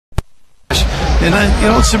And,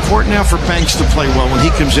 it's important now for Banks to play well when he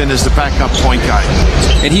comes in as the backup point guy.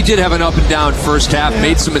 And he did have an up-and-down first half,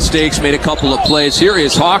 made some mistakes, made a couple of plays. Here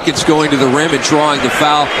is Hawkins going to the rim and drawing the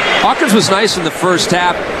foul. Hawkins was nice in the first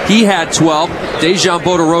half. He had 12. Dejan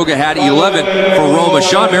Bodiroga had 11 for Roma.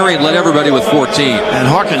 Sean Marion led everybody with 14. And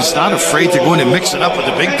Hawkins not afraid to go in and mix it up with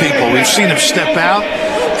the big people. We've seen him step out,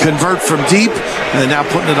 convert from deep, and now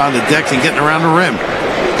putting it on the deck and getting around the rim.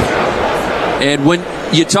 And when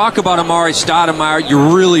you talk about Amari Stoudemire,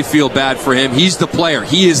 you really feel bad for him. He's the player.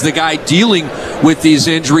 He is the guy dealing with these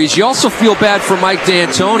injuries. You also feel bad for Mike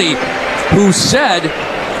D'Antoni, who said,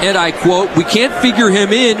 and I quote, "We can't figure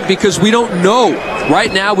him in because we don't know.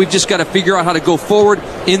 Right now, we've just got to figure out how to go forward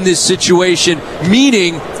in this situation,"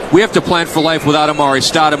 meaning we have to plan for life without Amari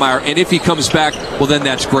Stoudemire, and if he comes back, well, then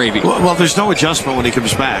that's gravy. Well, there's no adjustment when he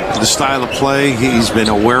comes back. The style of play, he's been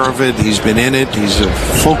aware of it. He's been in it. He's a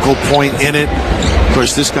focal point in it. Of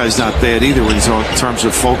course, this guy's not bad either when he's in terms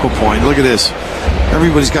of focal point. Look at this.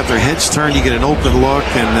 Everybody's got their heads turned. You get an open look,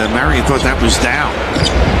 and Marion thought that was down.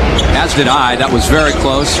 As did I. That was very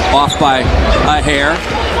close. Off by a hair.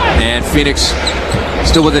 And Phoenix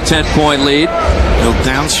still with a 10-point lead. Little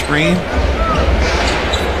down screen.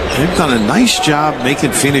 They've done a nice job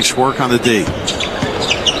making Phoenix work on the D.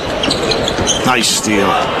 Nice steal.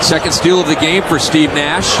 Second steal of the game for Steve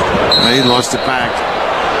Nash. He lost it back.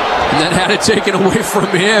 And then had it taken away from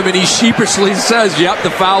him, and he sheepishly says, "Yep, the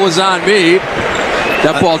foul was on me."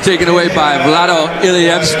 That ball taken away by Vlado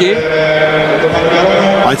Ilievsky.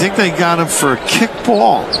 I think they got him for a kick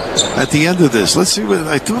ball at the end of this. Let's see what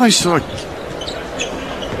I thought I saw.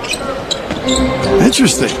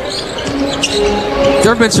 Interesting. There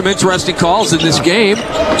have been some interesting calls in this game.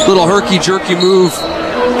 Little herky-jerky move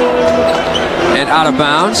and out of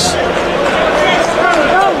bounds.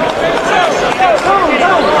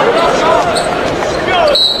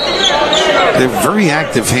 They're very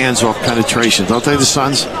active hands-off penetration, don't they, the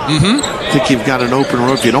Suns? Mm-hmm. I think you've got an open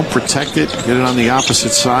road. If you don't protect it, get it on the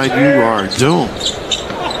opposite side, you are doomed.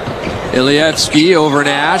 Ilievsky over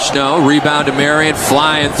Nash. No. Rebound to Marion,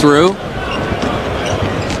 flying through.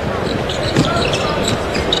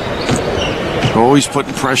 Always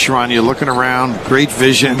putting pressure on you, looking around, great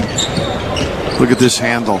vision. Look at this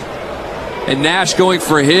handle. And Nash going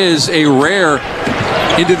for a rare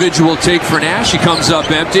individual take for Nash. He comes up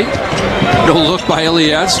empty. No look by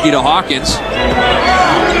Ilievsky to Hawkins.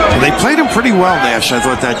 They played him pretty well, Nash, I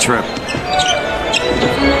thought, that trip.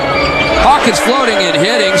 Hawkins floating and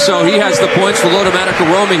hitting, so he has the points for Lodomatica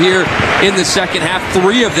Roma here in the second half.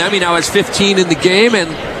 3 of them. He now has 15 in the game, and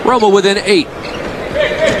Roma within 8.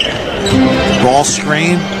 Ball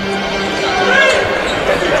screen.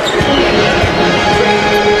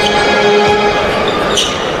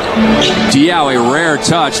 Diao, a rare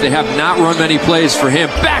touch. They have not run many plays for him.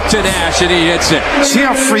 Back to Nash, and he hits it. See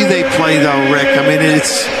how free they play, though, Rick? I mean,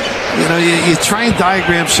 it's, you try and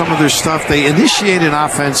diagram some of their stuff. They initiate an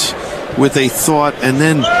offense with a thought, and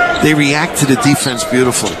then they react to the defense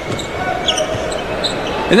beautifully.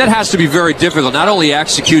 And that has to be very difficult, not only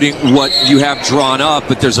executing what you have drawn up,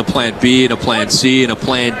 but there's a plan B and a plan C and a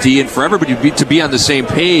plan D, and for everybody to be on the same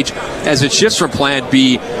page as it shifts from plan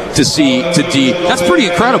B to C to D. That's pretty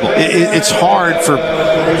incredible. It's hard for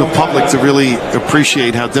the public to really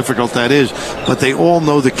appreciate how difficult that is, but they all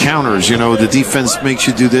know the counters. The defense makes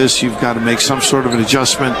you do this. You've got to make some sort of an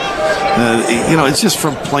adjustment. It's just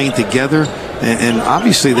from playing together. And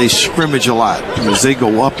obviously they scrimmage a lot as they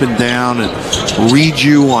go up and down and read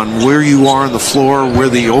you on where you are on the floor, where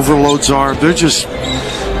the overloads are. They're just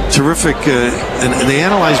terrific, and they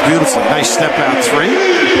analyze beautifully. Nice step out 3.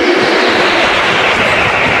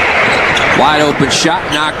 Wide open shot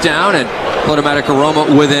knocked down, and Lodomatica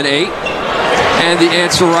Roma within 8. And the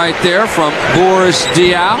answer right there from Boris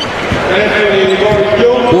Diaw.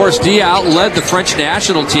 Boris Diaw led the French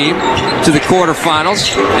national team to the quarterfinals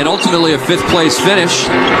and ultimately a 5th place finish.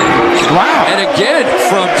 Wow. And again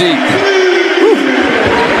from deep.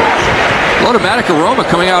 Lodomatica Roma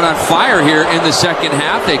coming out on fire here in the second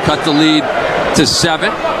half. They cut the lead to 7.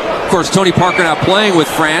 Of course, Tony Parker now playing with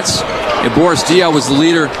France, and Boris Diaw was the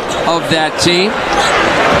leader of that team.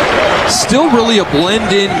 Still really a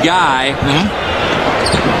blend-in guy. Mm-hmm.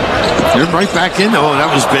 They're right back in. Oh,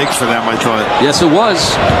 that was big for them, I thought. Yes, it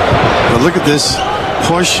was. But look at this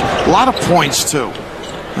push. A lot of points, too.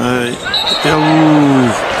 The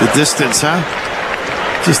distance, huh?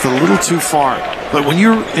 Just a little too far. But when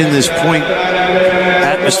you're in this point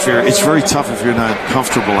atmosphere, it's very tough if you're not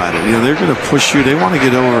comfortable at it. They're going to push you. They want to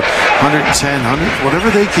get over 110, 100,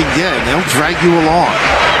 whatever they can get. They'll drag you along.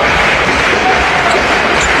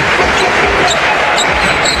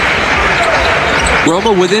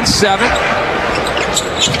 Roma within 7.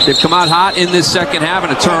 They've come out hot in this second half,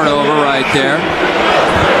 and a turnover right there.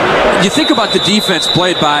 You think about the defense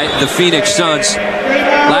played by the Phoenix Suns.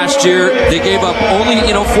 Last year, they gave up only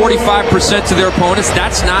 45% to their opponents.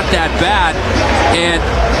 That's not that bad. And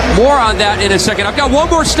more on that in a second. I've got one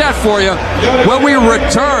more stat for you when we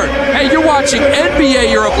return. Hey, you're watching NBA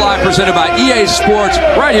Europe Live, presented by EA Sports,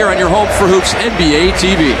 right here on your home for hoops, NBA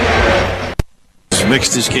TV. He's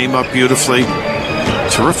mixed his game up beautifully.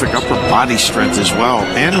 Terrific upper body strength as well,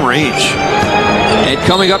 and range. And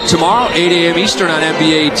coming up tomorrow, 8 a.m. Eastern on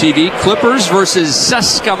NBA TV, Clippers versus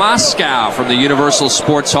CSKA Moscow from the Universal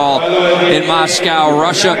Sports Hall in Moscow,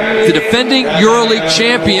 Russia. The defending EuroLeague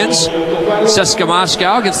champions, CSKA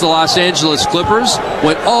Moscow, against the Los Angeles Clippers,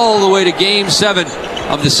 went all the way to Game 7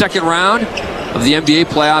 of the second round of the NBA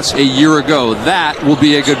playoffs a year ago. That will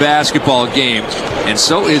be a good basketball game. And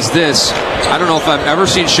so is this. I don't know if I've ever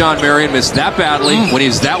seen Sean Marion miss that badly when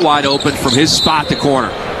he's that wide open from his spot to corner.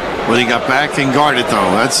 Well, he got back and guarded,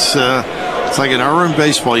 though. That's it's like an error in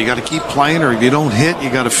baseball. You got to keep playing, or if you don't hit, you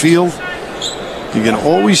got to field. You can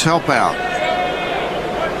always help out.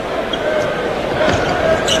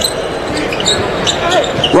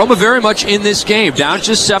 Roma very much in this game. Down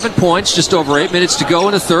just 7 points, just over 8 minutes to go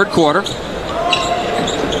in the third quarter.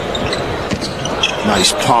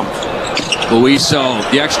 Nice pump. Luiso,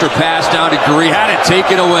 the extra pass down to Guri, had it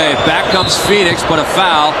taken away. Back comes Phoenix, but a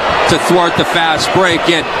foul to thwart the fast break.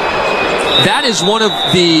 And that is one of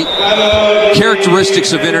the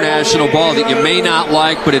characteristics of international ball that you may not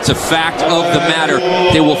like, but it's a fact of the matter.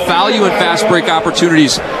 They will foul you in fast break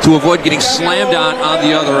opportunities to avoid getting slammed on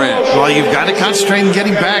the other end. Well, you've got to concentrate on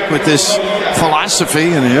getting back with this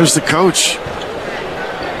philosophy, and here's the coach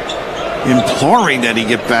imploring that he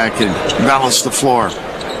get back and balance the floor.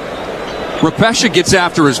 Repesha gets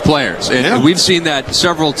after his players, and we've seen that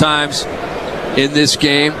several times in this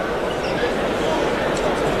game.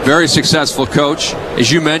 Very successful coach.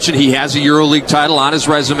 As you mentioned, he has a EuroLeague title on his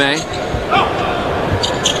resume.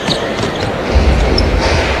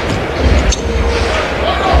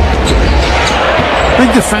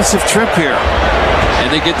 Big defensive trip here. And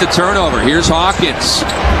they get the turnover. Here's Hawkins.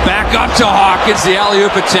 Back up to Hawkins, the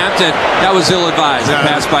alley-oop attempt, and that was ill-advised. A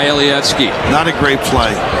pass by Elievsky. Not a great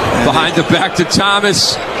play. Behind the back to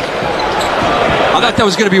Thomas. I thought that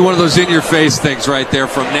was going to be one of those in-your-face things right there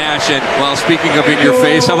from Nash. And, well, speaking of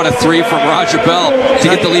in-your-face, how about a three from Roger Bell to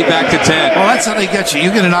get the lead back to 10? Well, that's how they get you.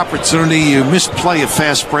 You get an opportunity, you misplay a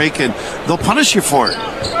fast break, and they'll punish you for it.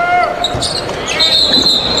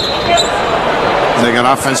 They got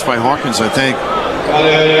offense by Hawkins, I think.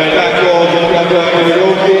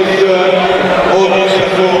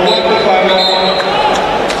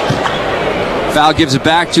 Foul gives it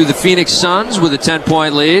back to the Phoenix Suns with a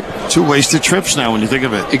 10-point lead. 2 wasted trips now when you think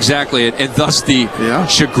of it. Exactly, and thus the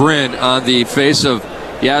chagrin on the face of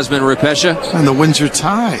Yasmin Repesha. And the Windsor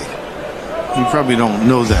tie. You probably don't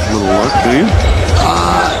know that little look, do you?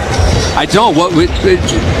 I don't.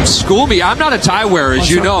 School me. I'm not a tie wearer, as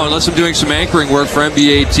you know, unless I'm doing some anchoring work for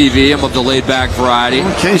NBA TV. I'm of the laid-back variety.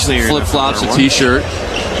 Well, occasionally you're flip-flops, a T-shirt.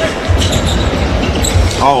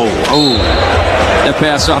 Oh. That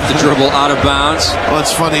pass off the dribble, out of bounds. Well,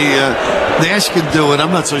 it's funny. Nash can do it.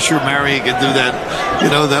 I'm not so sure Marion can do that.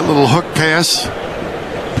 That little hook pass.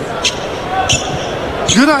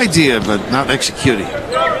 Good idea, but not executing.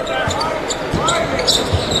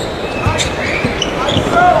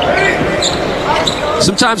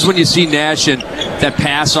 Sometimes when you see Nash and that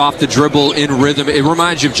pass off the dribble in rhythm, it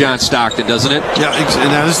reminds you of John Stockton, doesn't it? Yeah,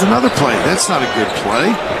 and that is another play. That's not a good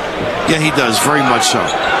play. Yeah, he does, very much so.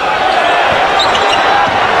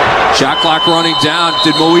 Shot clock running down.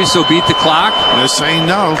 Did Moiso beat the clock? They're saying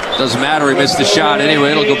no. Doesn't matter. He missed the shot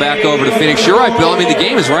anyway. It'll go back over to Phoenix. You're right, Bill. I mean, the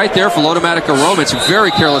game is right there for Lodomatica Roma. It's a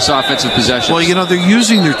very careless offensive possession. Well, they're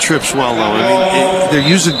using their trips well, though. I mean, they're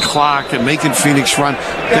using clock and making Phoenix run.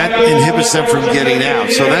 That inhibits them from getting out.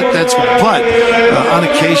 So that's good. But on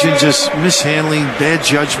occasion, just mishandling, bad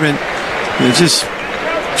judgment. Just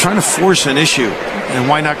trying to force an issue. And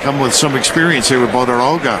why not come with some experience here with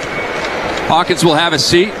Bodaroga? Hawkins will have a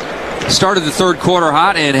seat. Started the third quarter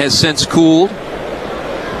hot and has since cooled. The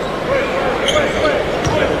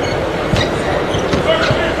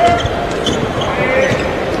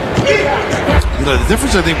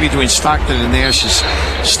difference, I think, between Stockton and Nash is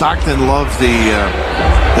Stockton loved the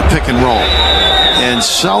pick and roll. And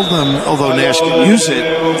seldom, although Nash can use it,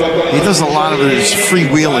 he does a lot of it as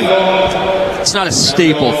freewheeling. It's not a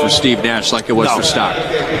staple for Steve Nash like it was for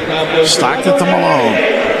Stockton. Stockton to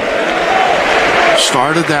Malone.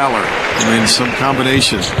 Star to Daller. I mean, some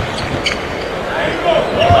combination.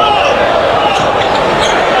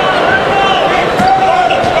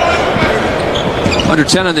 Under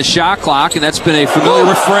 10 on the shot clock, and that's been a familiar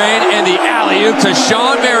refrain. And the alley-oop to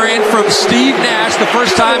Sean Marion from Steve Nash, the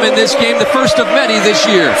first time in this game, the first of many this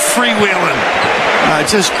year. Freewheeling.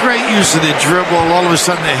 Just great use of the dribble. All of a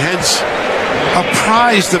sudden, the head's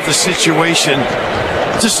apprised of the situation.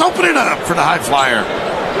 Just open it up for the high flyer.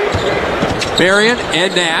 Marion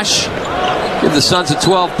and Nash give the Suns a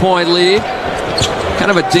 12-point lead. Kind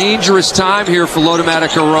of a dangerous time here for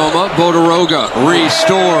Lodomatica Roma. Bodiroga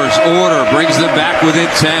restores order, brings them back within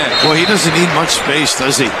 10. Well, he doesn't need much space,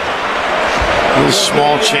 does he? A little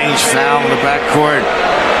small change foul in the backcourt.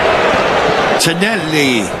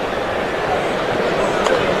 Tonelli.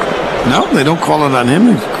 No, they don't call it on him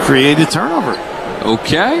and create a turnover.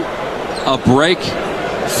 Okay. A break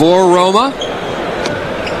for Roma.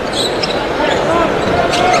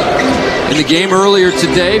 In the game earlier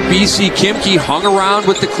today, BC Kimke hung around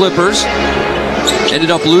with the Clippers. Ended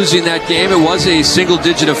up losing that game. It was a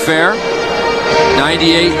single-digit affair,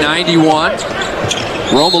 98-91.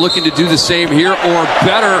 Roma looking to do the same here, or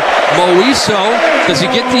better. Moiso, does he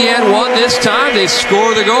get the and one this time? They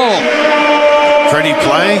score the goal. Pretty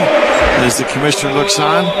play as the commissioner looks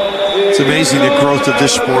on. It's amazing the growth of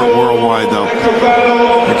this sport worldwide, though.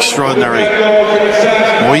 Extraordinary.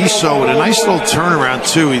 Moiso with a nice little turnaround,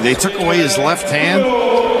 too. They took away his left hand,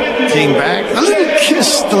 came back. A little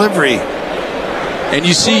kiss delivery. And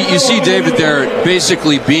you see David there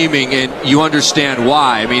basically beaming, and you understand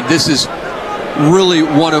why. I mean, this is really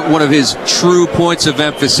one of his true points of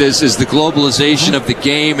emphasis is the globalization of the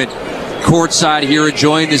game, and courtside here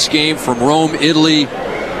enjoying this game from Rome, Italy.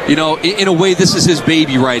 You know, in a way, this is his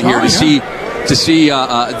baby right here. To see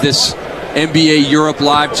this NBA Europe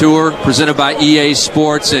Live Tour presented by EA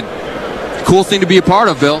Sports, and cool thing to be a part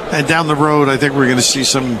of, Bill. And down the road, I think we're going to see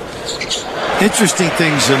some interesting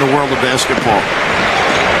things in the world of basketball.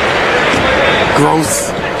 Growth.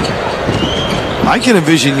 I can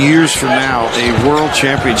envision years from now a world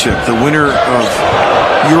championship, the winner of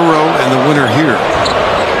Euro and the winner here.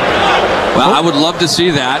 Well, I would love to see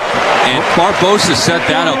that. And Barbosa set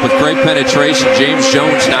that up with great penetration. James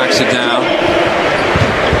Jones knocks it down.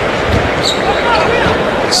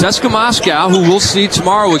 CSKA Moscow, who we'll see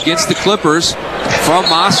tomorrow against the Clippers from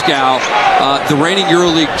Moscow, the reigning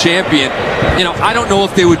EuroLeague champion. You know, I don't know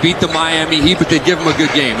if they would beat the Miami Heat, but they'd give them a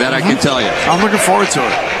good game. That I can tell you. I'm looking forward to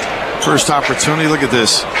it. First opportunity. Look at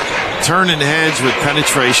this. Turning heads with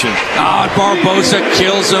penetration. Barbosa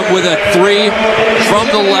kills him with a three from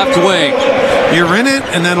the left wing. You're in it,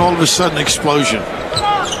 and then all of a sudden, explosion.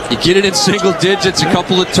 You get it in single digits, a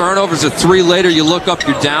couple of turnovers, a three later, you look up,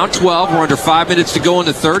 you're down 12. We're under 5 minutes to go in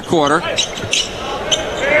the third quarter.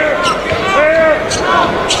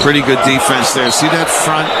 Pretty good defense there. See that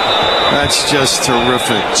front? That's just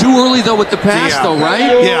terrific. Too early, though, with the pass, though,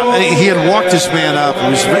 right? Yeah, he had walked his man up. It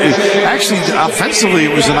was actually, offensively,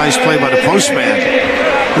 it was a nice play by the postman.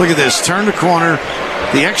 Look at this. Turn the corner,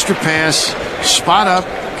 the extra pass, spot up,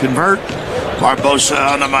 convert.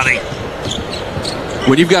 Barbosa on the money.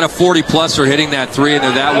 When you've got a 40-pluser hitting that three and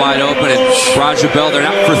they're that wide open, and Raja Bell, they're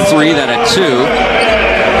not for three, that at two.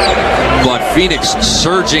 But Phoenix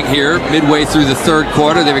surging here midway through the third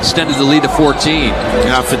quarter. They've extended the lead to 14.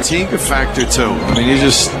 Yeah, fatigue a factor, too. I mean, you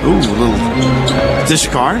just, a little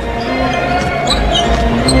discard.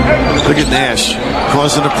 Look at Nash,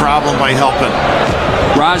 causing a problem by helping.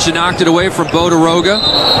 Raja knocked it away from Bodiroga.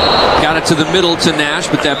 Got it to the middle to Nash,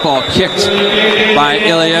 but that ball kicked by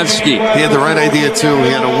Ilyaevsky. He had the right idea, too. He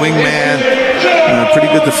had a wingman, pretty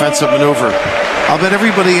good defensive maneuver. I'll bet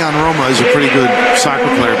everybody on Roma is a pretty good soccer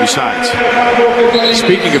player besides.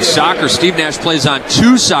 Speaking of soccer, Steve Nash plays on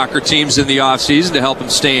 2 soccer teams in the offseason to help him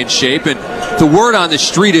stay in shape. And the word on the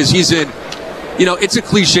street is he's in, you know, it's a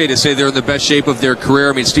cliche to say they're in the best shape of their career.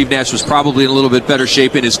 I mean, Steve Nash was probably in a little bit better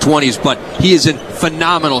shape in his 20s, but he is in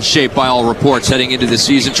phenomenal shape by all reports heading into the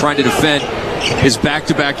season, trying to defend his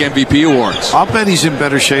back-to-back MVP awards. I'll bet he's in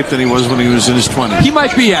better shape than he was when he was in his 20s. He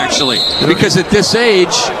might be, actually, because at this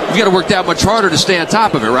age, you've got to work that much harder to stay on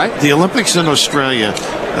top of it, right? The Olympics in Australia,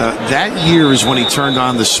 that year is when he turned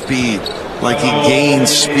on the speed. Like he gained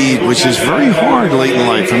speed, which is very hard late in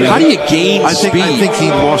life. I mean, how do you gain speed? I think he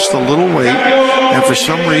lost a little weight, and for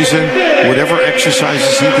some reason, whatever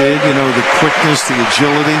exercises he did, you know, the quickness, the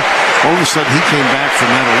agility, all of a sudden he came back from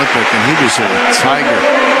that Olympic, and he was a tiger.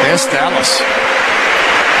 Ask Dallas.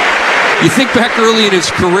 You think back early in his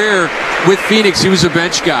career with Phoenix, he was a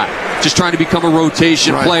bench guy, just trying to become a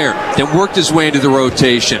rotation player, then worked his way into the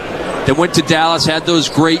rotation, then went to Dallas, had those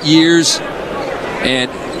great years, and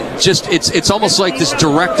just it's almost like this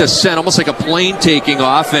direct ascent, almost like a plane taking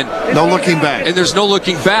off, and no looking back. And there's no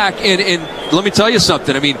looking back. And let me tell you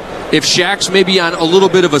something. I mean, if Shaq's maybe on a little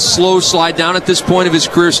bit of a slow slide down at this point of his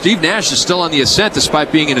career, Steve Nash is still on the ascent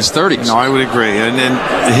despite being in his 30s. No, I would agree. And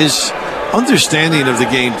then his understanding of the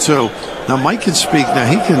game, too. Now, Mike can speak. Now,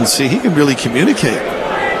 he can really communicate.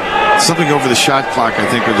 Something over the shot clock, I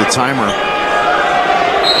think, or the timer.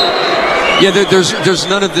 Yeah, there's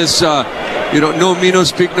none of this, no me, no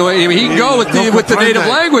speak, no. I mean, he can go with the native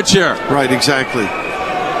language here. Right, exactly.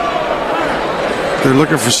 They're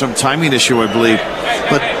looking for some timing issue, I believe.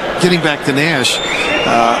 But getting back to Nash,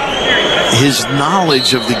 his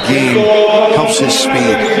knowledge of the game helps his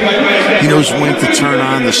speed. He knows when to turn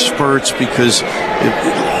on the spurts because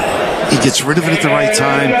he gets rid of it at the right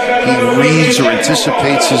time. He reads or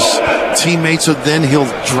anticipates his teammates, so then he'll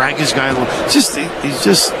drag his guy along. He's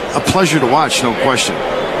just a pleasure to watch, no question.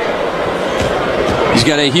 He's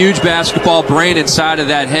got a huge basketball brain inside of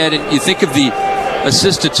that head, and you think of the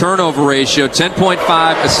assist-to-turnover ratio,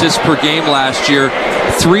 10.5 assists per game last year,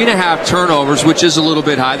 3.5 turnovers, which is a little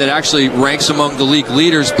bit high. That actually ranks among the league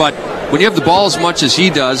leaders. But when you have the ball as much as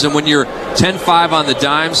he does, and when you're 10-5 on the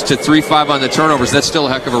dimes to 3-5 on the turnovers, that's still a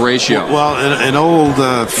heck of a ratio. Well, an old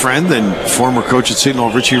friend and former coach at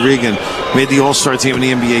Seton, Richie Regan, made the All-Star team in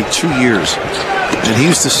the NBA 2 years. And he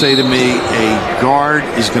used to say to me, a guard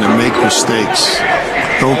is going to make mistakes.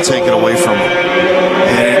 Don't take it away from him.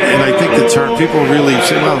 And I think the term, people really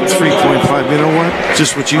say, well, 3.5, you know what?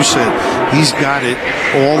 Just what you said. He's got it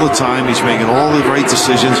all the time. He's making all the right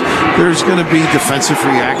decisions. There's going to be defensive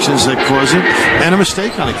reactions that cause it, and a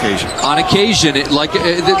mistake on occasion. On occasion,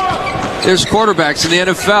 there's quarterbacks in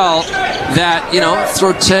the NFL that,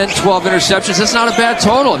 throw 10, 12 interceptions. That's not a bad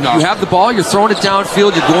total. No. You have the ball, you're throwing it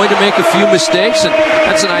downfield, you're going to make a few mistakes, and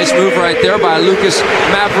that's a nice move right there by Lucas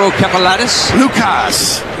Mavro-Kefalidis.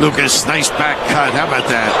 Lucas, nice back cut. How about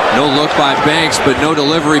that? No look by Banks, but no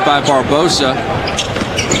delivery by Barbosa.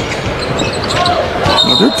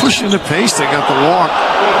 Well, they're pushing the pace. They got the walk.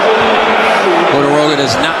 Bodiroga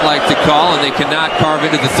does not like the call, and they cannot carve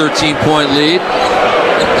into the 13-point lead.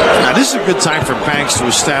 Now, this is a good time for Banks to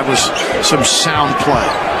establish some sound play.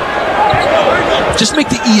 Just make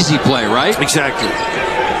the easy play, right? Exactly.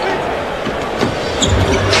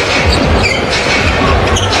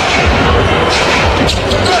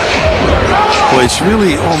 Boy, it's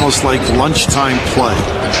really almost like lunchtime play.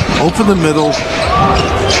 Open the middle.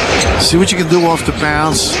 See what you can do off the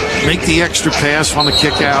bounce. Make the extra pass on the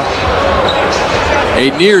kick out. A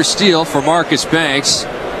near steal for Marcus Banks.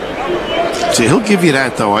 See, he'll give you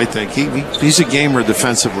that, though, I think. He's a gamer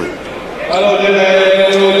defensively.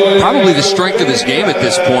 Probably the strength of his game at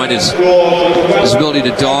this point is his ability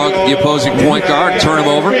to dog the opposing point guard, turn him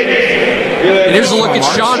over. And here's a look at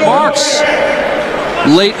Sean Marks,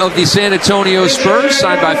 late of the San Antonio Spurs,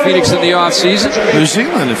 signed by Phoenix in the offseason. New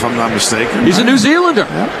Zealand, if I'm not mistaken. He's a New Zealander.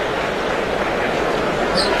 Yeah.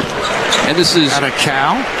 And this is at a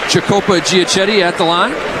cow. Jacopo Giachetti at the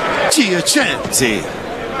line. Giachetti.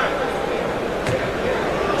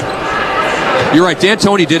 You're right.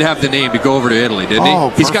 D'Antoni did have the name to go over to Italy, didn't he? Oh,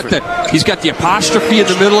 he's got the apostrophe in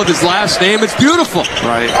the middle of his last name. It's beautiful.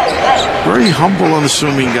 Right. Very humble,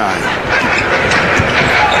 unassuming guy.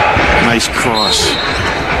 Nice cross.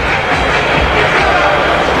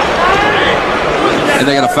 And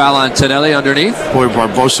they got a foul on Tonelli underneath. Boy,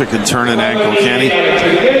 Barbosa can turn an ankle, can he?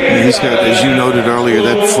 And he's got, as you noted earlier,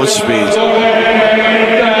 that foot speed.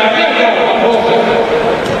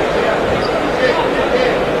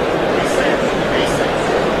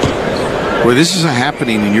 Boy, this is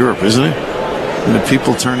happening in Europe, isn't it? And the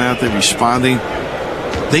people turn out, they're responding.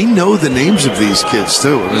 They know the names of these kids,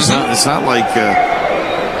 too. It's not like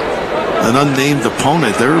an unnamed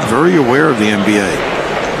opponent. They're very aware of the NBA.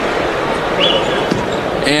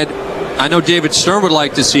 And I know David Stern would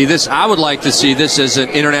like to see this. I would like to see this as an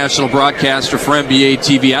international broadcaster for NBA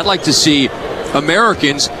TV. I'd like to see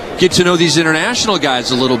Americans get to know these international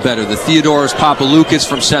guys a little better. The Theodoros Papaloukas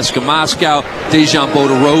from CSKA Moscow, Dejan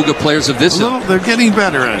Bodiroga, players of this. They're getting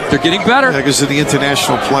better at it. They're getting better. Yeah, because of the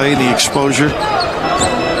international play, the exposure.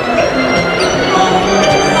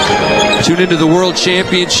 Tune into the World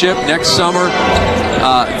Championship next summer.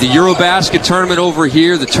 The Eurobasket tournament over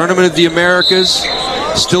here, the Tournament of the Americas.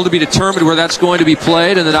 Still to be determined where that's going to be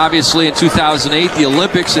played. And then obviously in 2008, the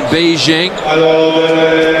Olympics in Beijing.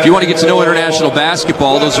 If you want to get to know international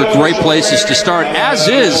basketball, those are great places to start, as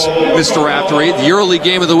is, Mr. Raftery, the EuroLeague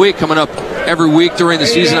Game of the Week coming up every week during the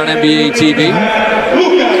season on NBA TV.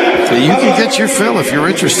 So you can get your fill if you're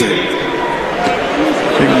interested.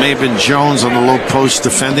 I think it may have been Jones on the low post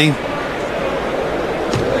defending.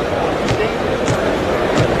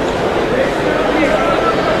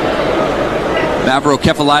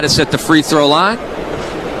 Mavro-Kefalidis at the free throw line.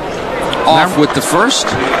 off with the first.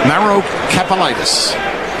 Marocapilitis.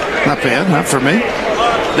 Not bad, not for me.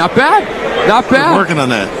 Not bad, not bad. We're working on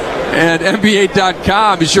that. And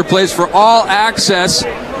NBA.com is your place for all access.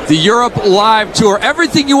 The Europe Live Tour.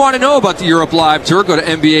 Everything you want to know about the Europe Live Tour, go to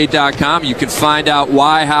NBA.com. You can find out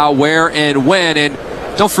why, how, where, and when. And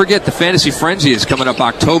don't forget, the Fantasy Frenzy is coming up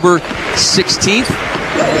October 16th.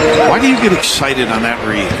 Why do you get excited on that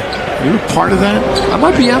read? Are you a part of that? I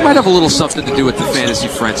might have a little something to do with the Fantasy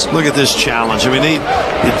Frenzy. Look at this challenge. I mean,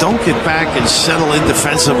 you don't get back and settle in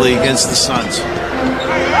defensively against the Suns.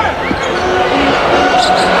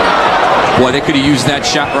 Boy, they could have used that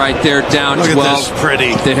shot right there, down 12. Look at this,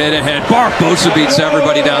 pretty. The hit ahead. Barbosa beats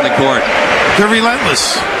everybody down the court. They're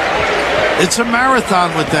relentless. It's a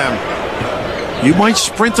marathon with them. You might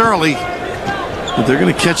sprint early, but they're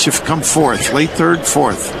going to catch you come fourth, late third,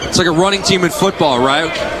 fourth. It's like a running team in football, right?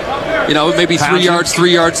 You know, maybe 3 yards,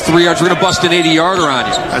 3 yards, 3 yards. We're going to bust an 80-yarder on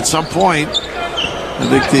you. At some point, I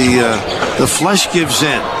think the flesh gives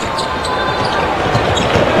in.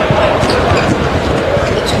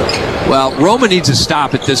 Well, Roma needs a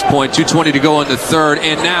stop at this point. 2:20 to go in the third,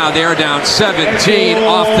 and now they're down 17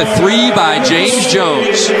 off the three by James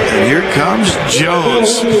Jones. And here comes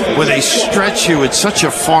Jones, where they stretch you. It's such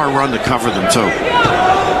a far run to cover them, too.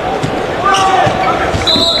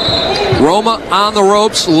 Roma on the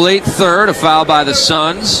ropes, late third, a foul by the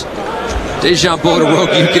Suns. Dejan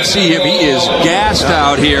Bodiroga, you can see him. He is gassed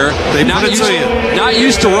out here. Not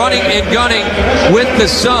used to running and gunning with the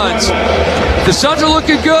Suns. The Suns are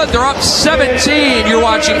looking good. They're up 17. You're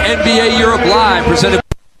watching NBA Europe Live, presented.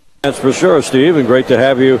 That's for sure, Steve, and great to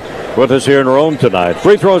have you with us here in Rome tonight.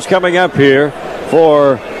 Free throws coming up here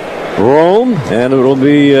for Rome, and it'll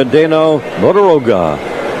be Dano Bodiroga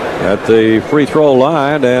at the free throw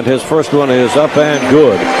line, and his first one is up and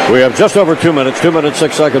good. We have just over 2 minutes, 2 minutes,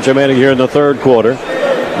 6 seconds remaining here in the third quarter.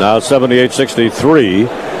 Now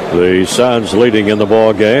 78-63. The Suns leading in the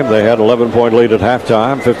ball game. They had 11-point lead at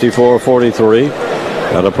halftime, 54-43.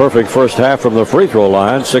 And a perfect first half from the free throw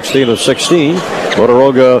line, 16 of 16.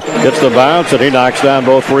 Bodiroga gets the bounce, and he knocks down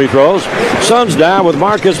both free throws. Suns down with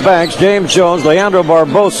Marcus Banks, James Jones, Leandro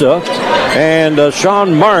Barbosa, and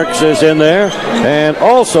Sean Marks is in there. And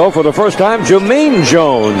also, for the first time, Jermaine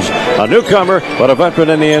Jones, a newcomer, but a veteran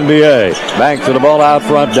in the NBA. Banks with the ball out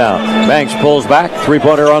front now. Banks pulls back,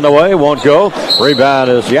 three-pointer on the way, won't go. Rebound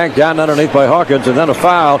is yanked down underneath by Hawkins, and then a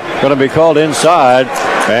foul going to be called inside.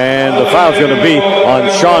 And the foul's going to be on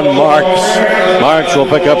Sean Marks. Marks will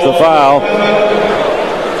pick up the foul.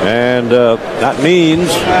 And that means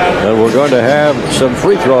that we're going to have some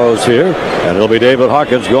free throws here. And it'll be David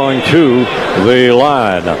Hawkins going to the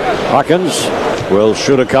line. Hawkins will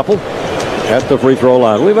shoot a couple at the free throw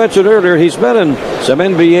line. We mentioned earlier he's been in some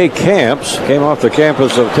NBA camps. Came off the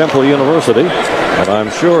campus of Temple University. And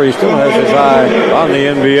I'm sure he still has his eye on the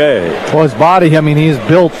NBA. Well, his body, I mean, he's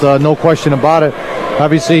built, no question about it.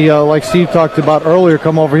 Obviously, like Steve talked about earlier,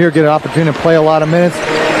 come over here, get an opportunity to play a lot of minutes,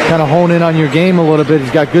 kind of hone in on your game a little bit.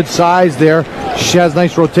 He's got good size there. He has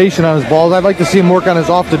nice rotation on his balls. I'd like to see him work on his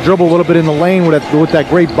off the dribble a little bit in the lane with that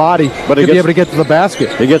great body, but to be able to get to the basket.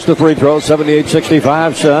 He gets the free throw,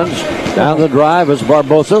 78-65 Suns. Down the drive is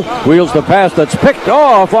Barbosa. Wheels the pass that's picked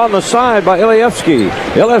off on the side by Ilevsky.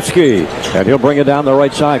 And he'll bring it down the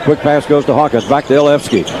right side. Quick pass goes to Hawkins. Back to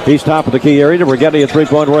Ilevsky. He's top of the key area. We're getting a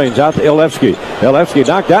three-point range. Out to Ilevsky. Ilevsky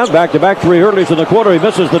knocked down. Back-to-back three hurdles in the quarter. He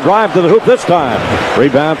misses the drive to the hoop this time.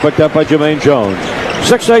 Rebound picked up by Jermaine Jones.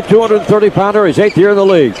 6'8", 230-pounder. He's eighth year in the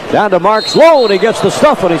league. Down to Marks low, and he gets the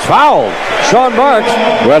stuff, and he's fouled. Sean Marks,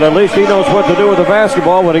 well, at least he knows what to do with the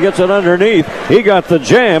basketball when he gets it underneath. He got the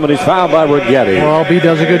jam, and he's fouled by Rigetti. Well, he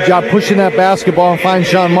does a good job pushing that basketball and finds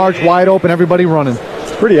Sean Marks wide open, everybody running.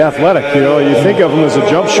 Pretty athletic, you know. You think of him as a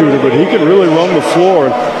jump shooter, but he can really run the floor.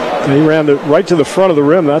 And he ran right to the front of the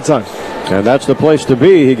rim that time. And that's the place to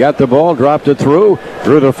be. He got the ball, dropped it through,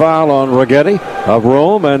 drew the foul on Rigetti of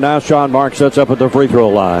Rome, and now Sean Marks sets up at the free throw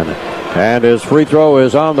line. And his free throw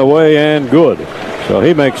is on the way and good. So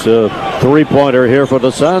he makes a three-pointer here for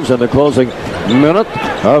the Suns in the closing minute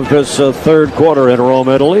of this third quarter in Rome,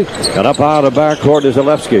 Italy. And up out of the backcourt is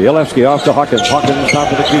Ilevsky off to Hawkins. Hawkins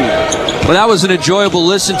top of the key. Well, that was an enjoyable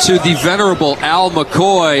listen to the venerable Al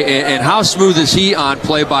McCoy, and how smooth is he on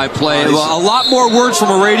play-by-play? Well, a lot more words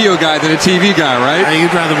from a radio guy than a TV guy, right?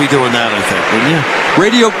 You'd rather be doing that, I think, wouldn't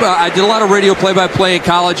you? I did a lot of radio play-by-play in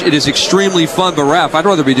college. It is extremely fun, but Raph, I'd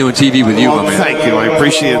rather be doing TV with you, my man. Thank you. I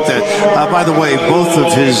appreciate that. By the way, both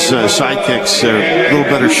of his sidekicks are a little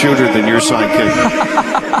better shooter than your sidekick.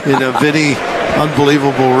 Vinny,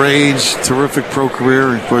 unbelievable range, terrific pro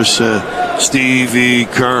career. Of course, Stevie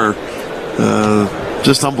Kerr,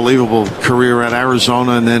 just unbelievable career at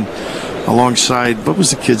Arizona, and then alongside, what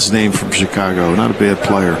was the kid's name from Chicago? Not a bad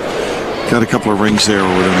player. Got a couple of rings there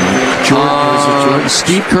with him. Jordan, was it Jordan?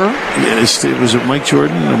 Steve Kerr? Yeah, was it Mike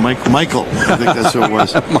Jordan or Michael? I think that's who it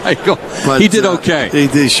was. Michael. But, he did okay.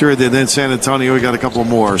 They sure did. Then San Antonio, we got a couple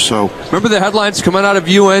more. So remember the headlines coming out of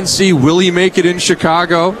UNC? Will he make it in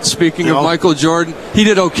Chicago? Speaking of Michael Jordan, he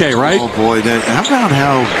did okay, right? Oh boy! How about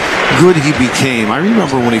how good he became? I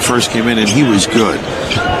remember when he first came in, and he was good,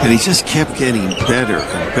 and he just kept getting better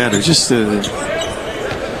and better. Just an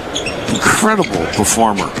incredible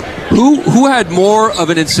performer. Who had more of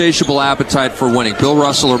an insatiable appetite for winning, Bill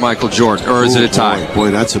Russell or Michael Jordan, or is it a tie?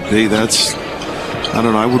 Boy, that's I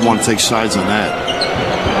don't know. I wouldn't want to take sides on that.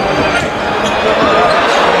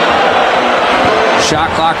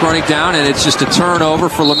 Shot clock running down, and it's just a turnover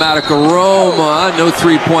for Roma. No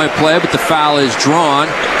three-point play, but the foul is drawn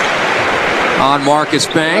on Marcus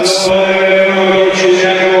Banks.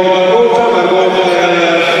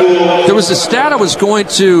 There was a stat I was going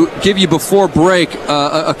to give you before break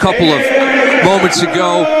a couple of moments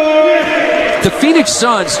ago. The Phoenix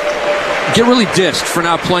Suns get really dissed for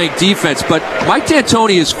not playing defense, but Mike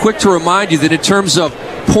D'Antoni is quick to remind you that in terms of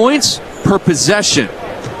points per possession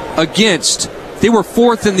against, they were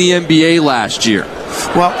 4th in the NBA last year.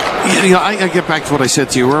 Well, I get back to what I said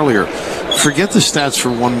to you earlier. Forget the stats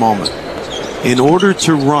for one moment. In order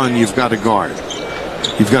to run, you've got to guard.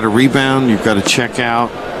 You've got to rebound. You've got to check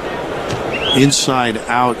out. Inside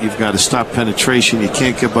out, you've got to stop penetration. You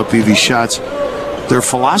can't give up easy shots. Their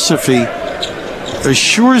philosophy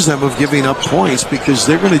assures them of giving up points because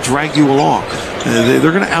they're going to drag you along. They're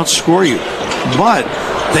going to outscore you. But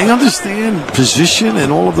they understand position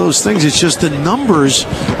and all of those things. It's just the numbers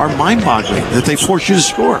are mind-boggling that they force you to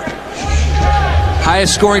score.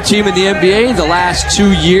 Highest scoring team in the NBA the last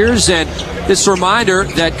 2 years, and this reminder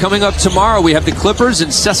that coming up tomorrow we have the Clippers in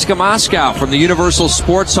CSKA Moscow from the Universal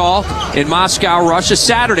Sports Hall in Moscow, Russia.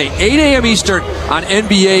 Saturday, 8 a.m. Eastern on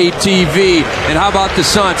NBA TV. And how about the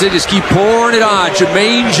Suns? They just keep pouring it on.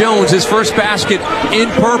 Jermaine Jones, his first basket in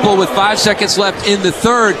purple with 5 seconds left in the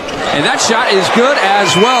third. And that shot is good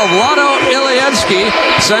as well. Vlado Ilievsky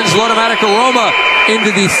sends Roma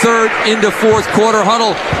into the third, into fourth quarter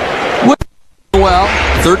huddle. Well,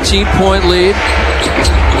 13-point lead.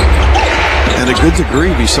 And a good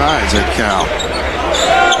degree besides at Cal.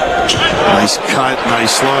 Nice cut,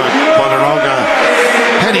 nice look. Bodiroga,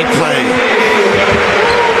 heady play.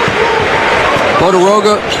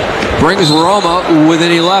 Bodiroga brings Roma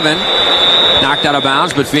within 11. Knocked out of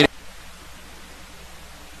bounds, but Phoenix.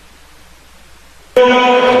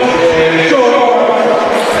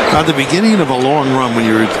 At the beginning of a long run when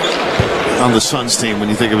you're on the Suns team, when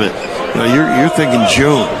you think of it, you're thinking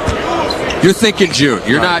June. You're thinking June.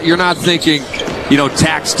 You're not thinking,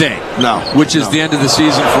 tax day. No. Which is the end of the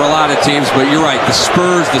season for a lot of teams. But you're right. The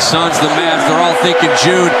Spurs, the Suns, the Mavs, they're all thinking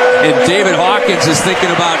June. And David Hawkins is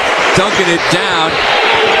thinking about dunking it down.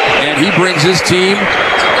 And he brings his team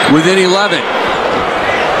within 11.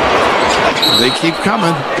 They keep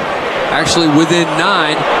coming. Actually within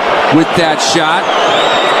 9 with that shot.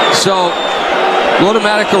 So, Roma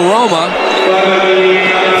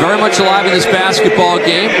very much alive in this basketball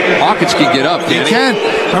game. Hawkins can get up, Danny. He can.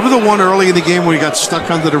 Remember the one early in the game where he got stuck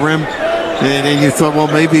under the rim? And you thought, well,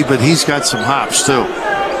 maybe, but he's got some hops, too.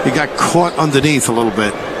 He got caught underneath a little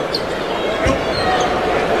bit.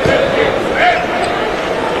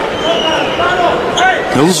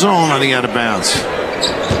 No zone on the out of bounds.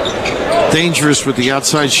 Dangerous with the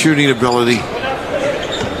outside shooting ability.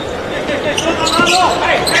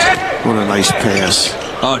 What a nice pass.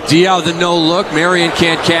 Oh, Diaw the no look. Marion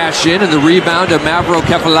can't cash in, and the rebound to Mavro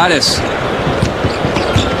Kefalotis.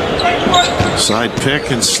 Side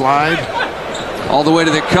pick and slide. All the way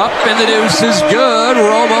to the cup, and the deuce is good.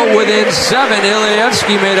 Roma within 7.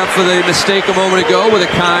 Ilievsky made up for the mistake a moment ago with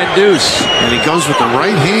a kind deuce. And he goes with the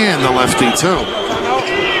right hand, the lefty, too.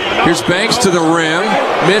 Here's Banks to the rim,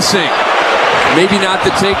 missing. Maybe not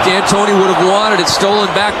the take D'Antoni would have wanted. It's stolen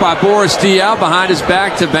back by Boris Diaw behind his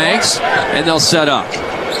back to Banks, and they'll set up.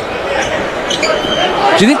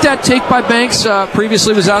 Do you think that take by Banks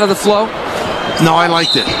previously was out of the flow? No, I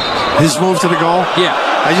liked it. His move to the goal? Yeah.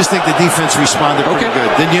 I just think the defense responded pretty good.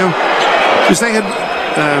 Didn't you? Because they had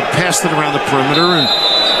passed it around the perimeter, and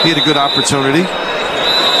he had a good opportunity.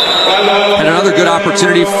 And another good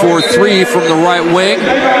opportunity for 3 from the right wing.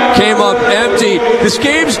 Came up empty. This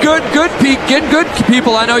game's good. Get good,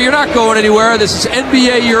 people. I know you're not going anywhere. This is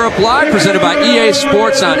NBA Europe Live, presented by EA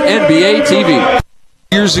Sports on NBA TV.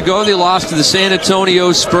 Years ago, they lost to the San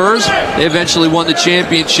Antonio Spurs. They eventually won the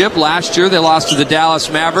championship. Last year, they lost to the Dallas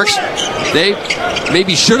Mavericks. They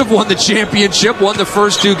maybe should have won the championship, won the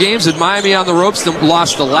first 2 games, and Miami on the ropes, then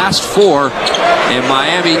lost the last 4. And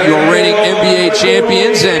Miami, your reigning NBA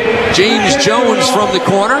champions, and James Jones from the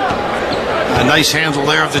corner. A nice handle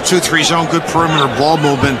there of the 2-3 zone, good perimeter ball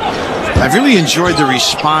movement. I've really enjoyed the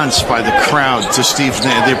response by the crowd to Steve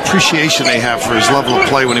Nash, the appreciation they have for his level of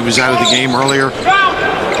play when he was out of the game earlier.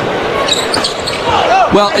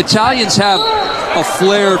 Well, Italians have a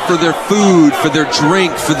flair for their food, for their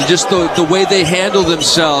drink, for the way they handle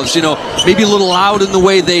themselves, you know, maybe a little loud in the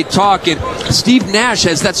way they talk. And Steve Nash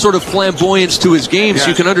has that sort of flamboyance to his game, so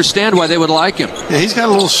you can understand why they would like him. Yeah, he's got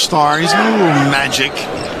a little star. He's got a little magic.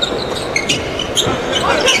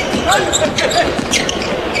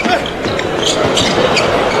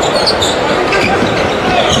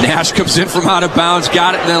 Nash comes in from out of bounds,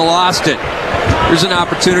 got it, and then lost it. Here's an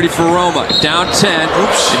opportunity for Roma. Down 10.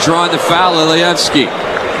 Oops. And drawing the foul, Ilievsky.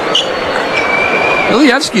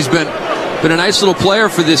 Ilievsky's been a nice little player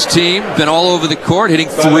for this team. Been all over the court, hitting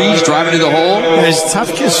threes, driving to the hole. Yeah, he's a tough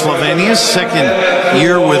kid, Slovenia's second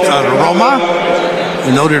year with Roma.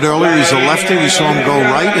 We noted earlier he's a lefty. We saw him go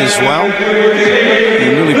right as well.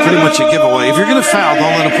 And really pretty much a giveaway. If you're going to foul,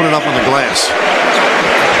 don't let him put it up on the glass.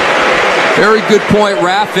 Very good point,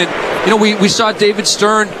 Raph. And, you know, we saw David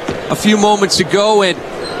Stern a few moments ago, and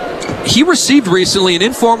he received recently an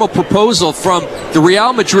informal proposal from the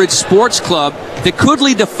Real Madrid Sports Club that could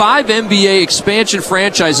lead to 5 NBA expansion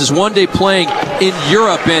franchises one day playing in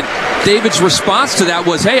Europe. And David's response to that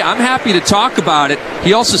was, hey, I'm happy to talk about it.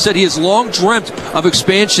 He also said he has long dreamt of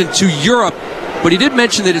expansion to Europe, but he did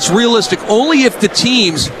mention that it's realistic only if the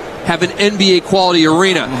teams have an NBA quality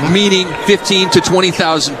arena, meaning 15 to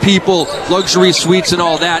 20,000 people, luxury suites and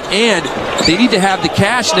all that, and they need to have the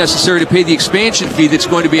cash necessary to pay the expansion fee that's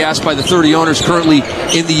going to be asked by the 30 owners currently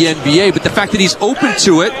in the NBA. But the fact that he's open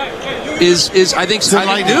to it is I think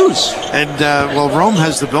news. And, well, Rome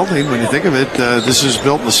has the building, when you think of it. This is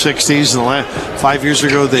built in the 60s. And the last 5 years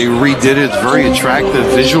ago, they redid it. It's very attractive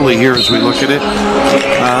visually here as we look at it.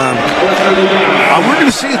 We're going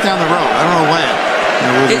to see it down the road. I don't know when.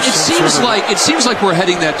 It seems like we're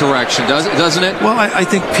heading that direction, doesn't it? Well, I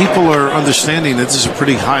think people are understanding that this is a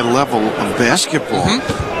pretty high level of basketball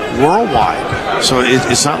worldwide. So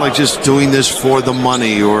it's not like just doing this for the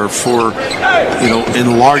money or for, you know,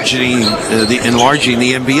 enlarging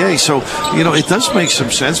the NBA. So, you know, it does make some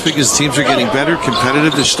sense because teams are getting better,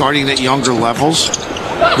 competitive. They're starting at younger levels.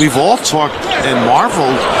 We've all talked and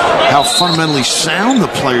marveled how fundamentally sound the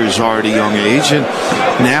players are at a young age. And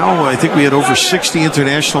now I think we had over 60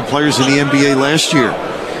 international players in the NBA last year.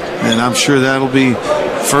 And I'm sure that'll be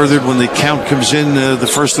furthered when the count comes in the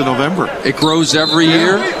 1st of November. It grows every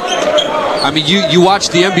year. I mean, you watch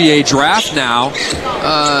the NBA draft now.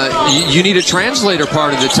 You need a translator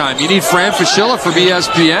part of the time. You need Fran Fraschilla from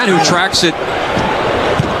ESPN who tracks it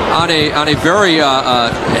on a very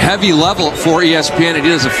heavy level for ESPN, and he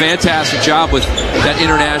does a fantastic job with that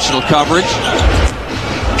international coverage.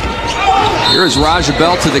 Here is Raja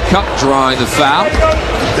Bell to the cup, drawing the foul.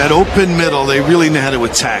 That open middle, they really know how to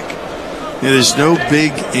attack. There's no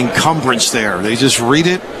big encumbrance there. They just read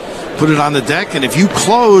it, put it on the deck, and if you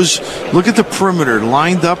close, look at the perimeter,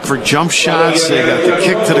 lined up for jump shots. They got the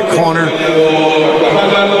kick to the corner.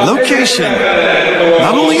 Location,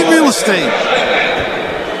 not only in real estate.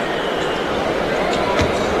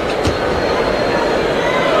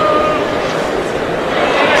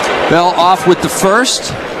 Bell off with the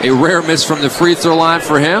first. A rare miss from the free throw line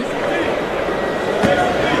for him.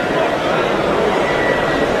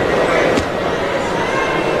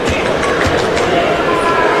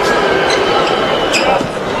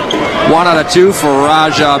 One out of two for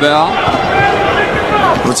Raja Bell.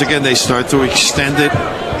 Once again, they start to extend it.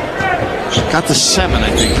 Got to 7, I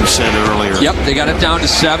think you said earlier. Yep, they got it down to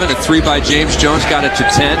 7. A 3 by James Jones got it to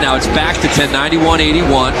 10. Now it's back to 10,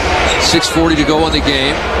 91-81. 6:40 to go in the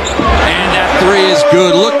game. And that 3 is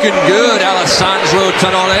good. Looking good, Alessandro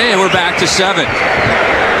Tonone. And we're back to 7.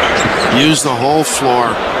 Use the whole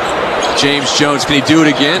floor. James Jones, can he do it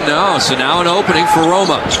again? No. So now an opening for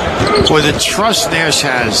Roma. Boy, the trust Nash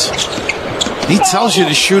has. He tells you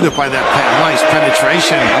to shoot it by that nice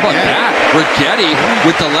penetration. How about that? Rigetti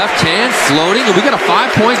with the left hand floating, and we got a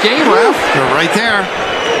 5-point game, Ralph. They're right there.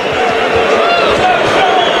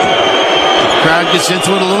 Crowd gets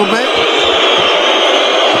into it a little bit.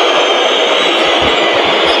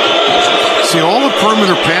 See, all the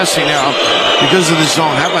perimeter passing now because of the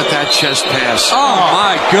zone. How about that chest pass? Oh,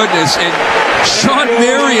 my goodness. And Sean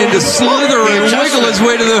Marion to slither and wiggle his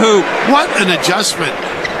way to the hoop. What an adjustment.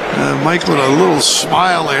 Mike with a little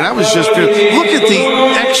smile there. That was just beautiful. Look at the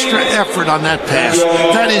extra effort on that pass.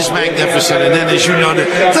 That is magnificent. And then, as you know,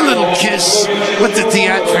 the little kiss with the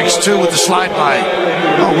theatrics, too, with the slide by.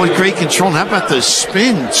 Oh, what great control. And how about the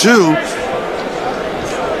spin, too?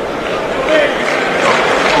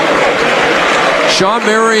 Sean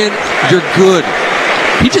Marion, you're good.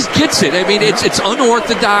 He just gets it. I mean, it's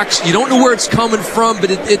unorthodox. You don't know where it's coming from,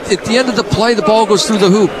 but at the end of the play, the ball goes through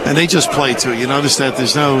the hoop. And they just play, too. You notice that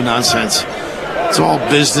there's no nonsense. It's all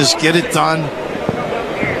business. Get it done.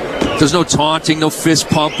 There's no taunting, no fist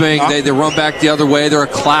pumping. They run back the other way. They're a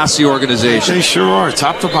classy organization. They sure are,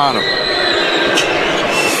 top to bottom.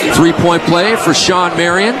 3-point play for Sean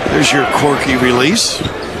Marion. There's your quirky release.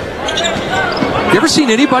 You ever seen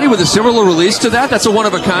anybody with a similar release to that? That's a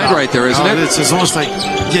one-of-a-kind right there, isn't it? It's almost like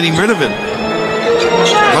getting rid of it.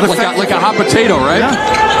 Like a hot potato, right? Yeah.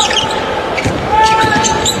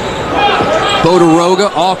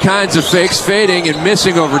 Boderoga, all kinds of fakes, fading and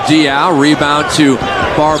missing over Diao. Rebound to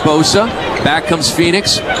Barbosa. Back comes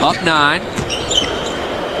Phoenix, up 9.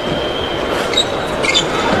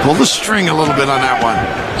 Pull the string a little bit on that one.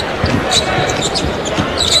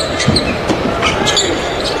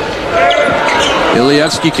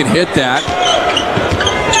 Ilievsky can hit that.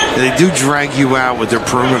 They do drag you out with their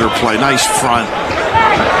perimeter play. Nice front.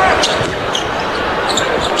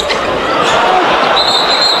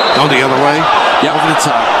 Go the other way. Yep. Over the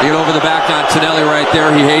top. They get over the back on Tonelli right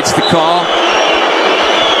there. He hates the call.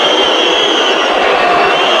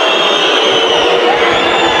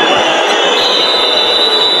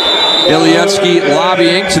 Ilievsky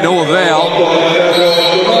lobbying to no avail.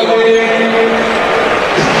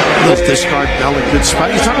 Let's discard Bell in good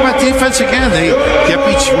spot. You talk about defense again. They get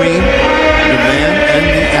between the man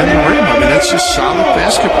and the rim. I mean, that's just solid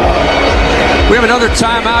basketball. We have another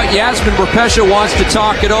timeout. Yasmin Rapesha wants to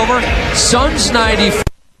talk it over. Suns 94,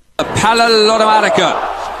 Palla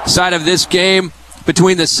Lottomatica. Side of this game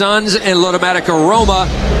between the Suns and Lottomatica Roma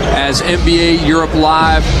as NBA Europe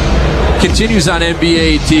Live continues on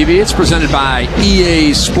NBA TV. It's presented by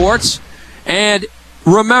EA Sports. And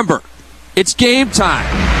remember, it's game time,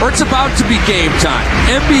 or it's about to be game time.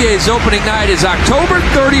 NBA's opening night is October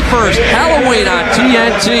 31st, Halloween on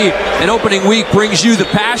TNT. And opening week brings you the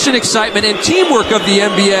passion, excitement, and teamwork of the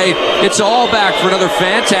NBA. It's all back for another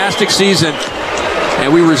fantastic season.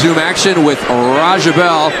 And we resume action with Raja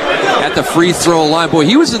Bell at the free throw line. Boy,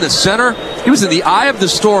 he was in the center. He was in the eye of the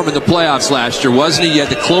storm in the playoffs last year, wasn't he? You had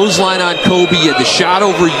the clothesline on Kobe. You had the shot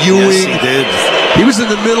over Ewing. Yes, he did. He was in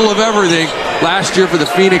the middle of everything last year for the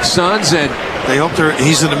Phoenix Suns, and they hope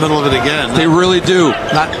he's in the middle of it again. They really do.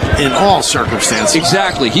 Not in all circumstances.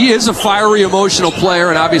 Exactly. He is a fiery, emotional player,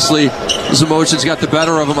 and obviously his emotions got the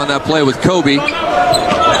better of him on that play with Kobe.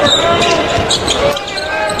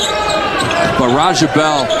 But Raja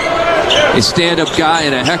Bell, a stand-up guy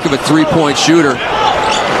and a heck of a three-point shooter.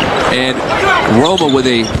 And Roma with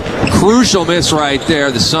a crucial miss right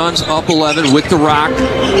there. The Suns up 11 with the rock.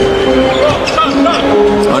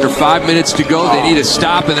 Under 5 minutes to go. They need a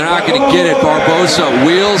stop, and they're not going to get it. Barbosa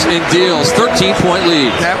wheels and deals. 13-point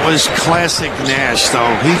lead. That was classic Nash,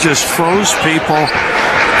 though. He just froze people,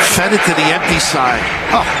 fed it to the empty side.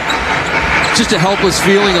 Oh. Just a helpless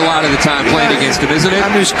feeling a lot of the time playing against him, isn't it?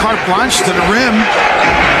 And there's carte blanche to the rim.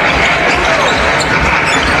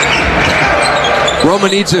 Roma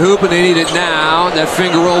needs a hoop, and they need it now. That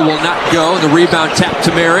finger roll will not go. The rebound tap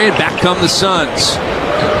to Marion. Back come the Suns.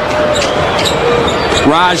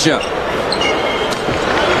 Raja.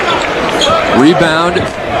 Rebound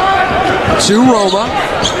to Roma.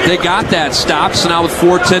 They got that stop, so now with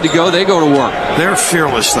 4:10 to go, they go to work. They're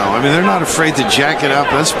fearless, though. I mean, they're not afraid to jack it up.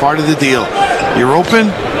 That's part of the deal. You're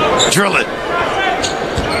open, drill it.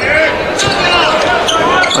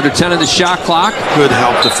 Under 10 on the shot clock. Good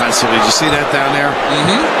help defensively. Did you see that down there?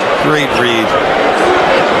 Mm-hmm. Great read.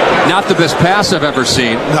 Not the best pass I've ever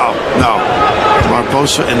seen. No.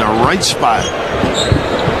 Barbosa in the right spot.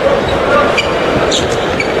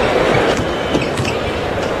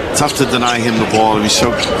 Tough to deny him the ball. He's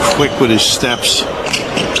so quick with his steps.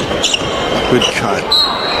 Good cut.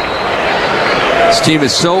 This team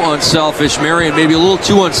is so unselfish. Marion maybe a little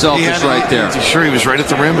too unselfish right there. Sure, he was right at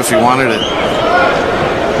the rim if he wanted it.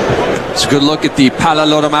 It's a good look at the Palla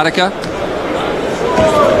Lottomatica.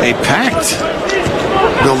 A packed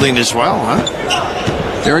building as well, huh?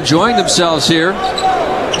 They're enjoying themselves here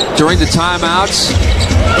during the timeouts,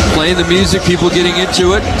 playing the music, people getting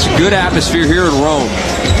into it. It's a good atmosphere here in Rome.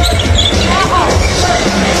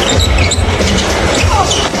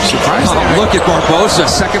 Surprised. Look at Barbosa,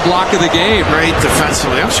 second block of the game. Great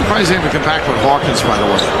defensively. I'm surprised they haven't come back with Hawkins, by the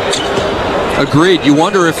way. Agreed. You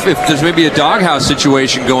wonder if there's maybe a doghouse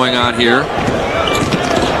situation going on here.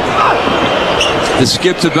 The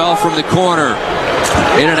skip to Bell from the corner.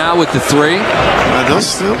 In and out with the three. They'll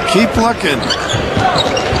still keep looking.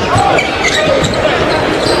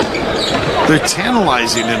 They're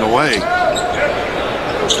tantalizing in a way.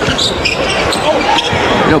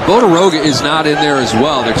 You know, Bodiroga is not in there as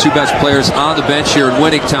well. They're two best players on the bench here in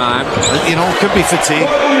winning time. You know, it could be fatigue,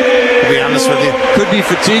 to be honest with you. Could be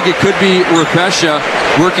fatigue. It could be Repesha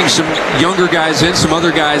working some younger guys in, some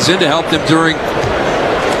other guys in to help them during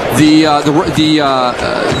the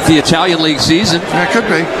Italian League season. Yeah, it could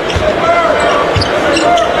be.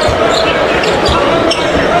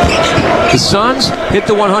 The Suns hit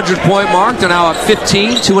the 100-point mark. They're now at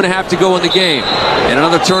 15, 2.5 to go in the game. And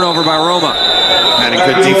another turnover by Roma. And a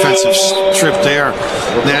good defensive trip there.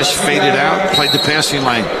 Nash faded out, played the passing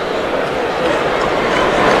lane.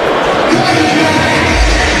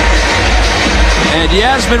 And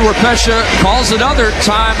Yasmin Repesha calls another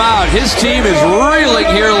timeout. His team is reeling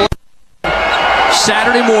here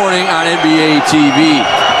Saturday morning on NBA TV.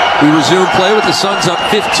 We resume play with the Suns up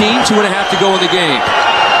 15, 2.5 to go in the game.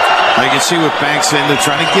 You can see with Banks in, they're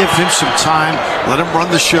trying to give him some time, let him run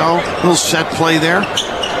the show. Little set play there.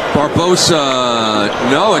 Barbosa,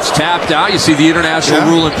 no, it's tapped out. You see the international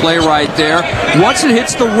rule in play right there. Once it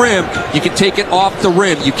hits the rim, you can take it off the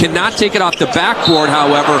rim. You cannot take it off the backboard,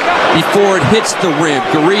 however, before it hits the rim.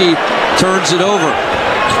 Gary turns it over.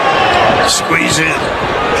 Squeeze in.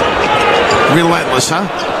 Relentless, huh?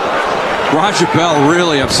 Roger Bell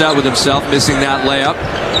really upset with himself missing that layup.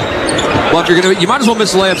 Well, if you're you might as well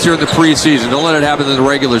miss layups here in the preseason. Don't let it happen in the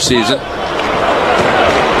regular season.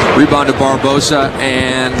 Rebound to Barbosa,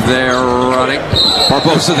 and they're running.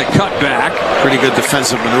 Barbosa, the cutback. Pretty good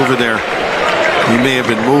defensive maneuver there. He may have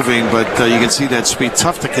been moving, but you can see that speed.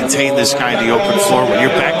 Tough to contain this guy in the open floor when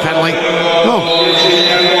you're backpedaling. Oh.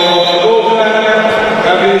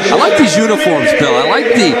 I like these uniforms, Bill. I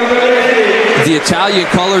like the Italian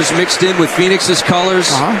colors mixed in with Phoenix's colors.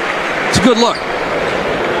 It's a good look.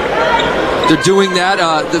 They're doing that.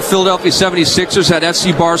 The Philadelphia 76ers had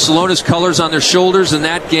FC Barcelona's colors on their shoulders in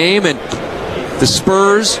that game, and the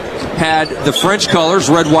Spurs had the French colors,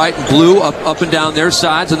 red, white, and blue, up and down their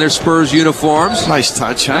sides on their Spurs uniforms. Nice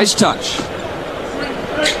touch, huh? Nice touch.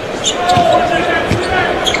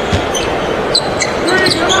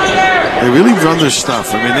 They really run their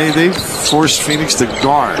stuff. I mean, they forced Phoenix to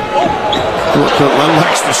guard. A little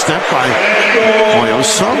extra step by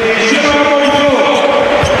Moyoso.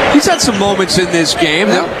 He's had some moments in this game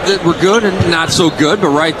that were good and not so good, but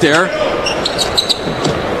right there,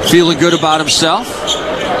 feeling good about himself.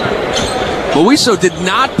 Moiso did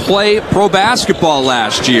not play pro basketball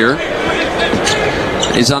last year.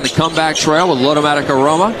 He's on the comeback trail with Lodomatica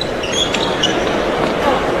Roma.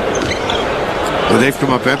 Well, they've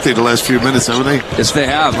come up empty the last few minutes, haven't they? Yes, they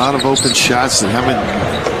have. A lot of open shots that haven't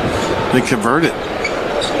been converted.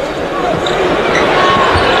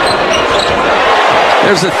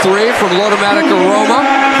 There's a three from Lodomatica Roma.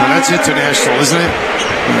 Well, that's international, isn't it?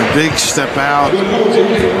 A big step out.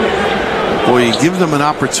 Boy, you give them an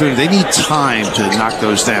opportunity. They need time to knock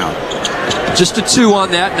those down. Just a two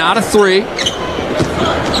on that, not a three.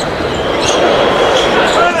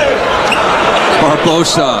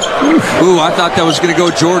 Barbosa. Ooh, I thought that was going to go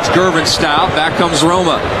George Gervin style. Back comes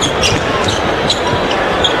Roma.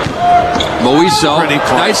 Moiso.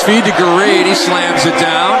 Nice feed to Gareed. He slams it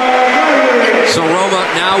down. So Roma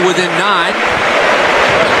now within 9.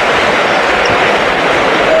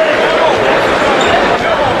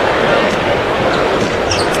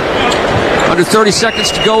 Under 30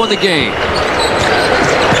 seconds to go in the game.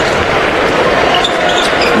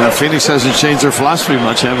 Now, Phoenix hasn't changed their philosophy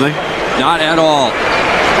much, have they? Not at all.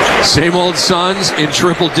 Same old Suns in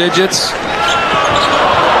triple digits.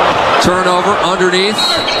 Turnover underneath.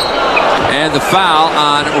 And the foul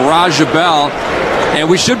on Raja Bell. And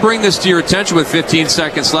we should bring this to your attention with 15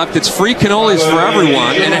 seconds left. It's free cannolis for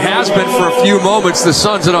everyone, and it has been for a few moments. The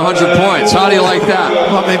Suns at 100 points. How do you like that?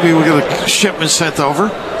 Well, maybe we'll get a shipment sent over.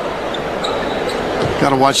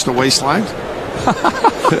 Got to watch the waistline.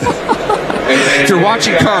 If you're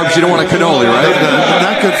watching carbs, you don't want a cannoli, right?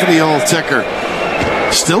 Not good for the old ticker.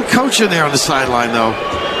 Still coaching there on the sideline, though.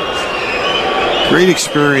 Great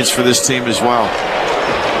experience for this team as well.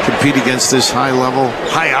 Compete against this high-level,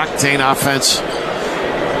 high-octane offense.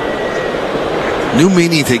 New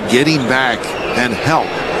meaning to getting back and help.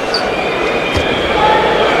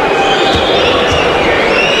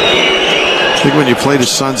 I think when you play the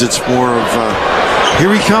Suns, it's more of,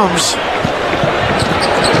 here he comes.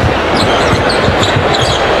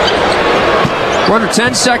 We're under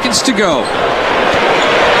 10 seconds to go.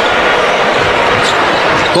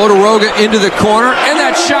 Bodoroga into the corner, and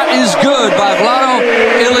that shot is good by Vlado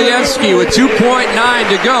Ilievsky with 2.9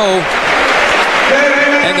 to go.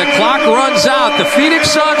 And the clock runs out. The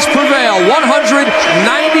Phoenix Suns prevail 193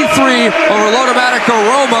 over Lodomatica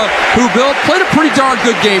Roma, who played a pretty darn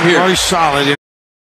good game here. Very solid.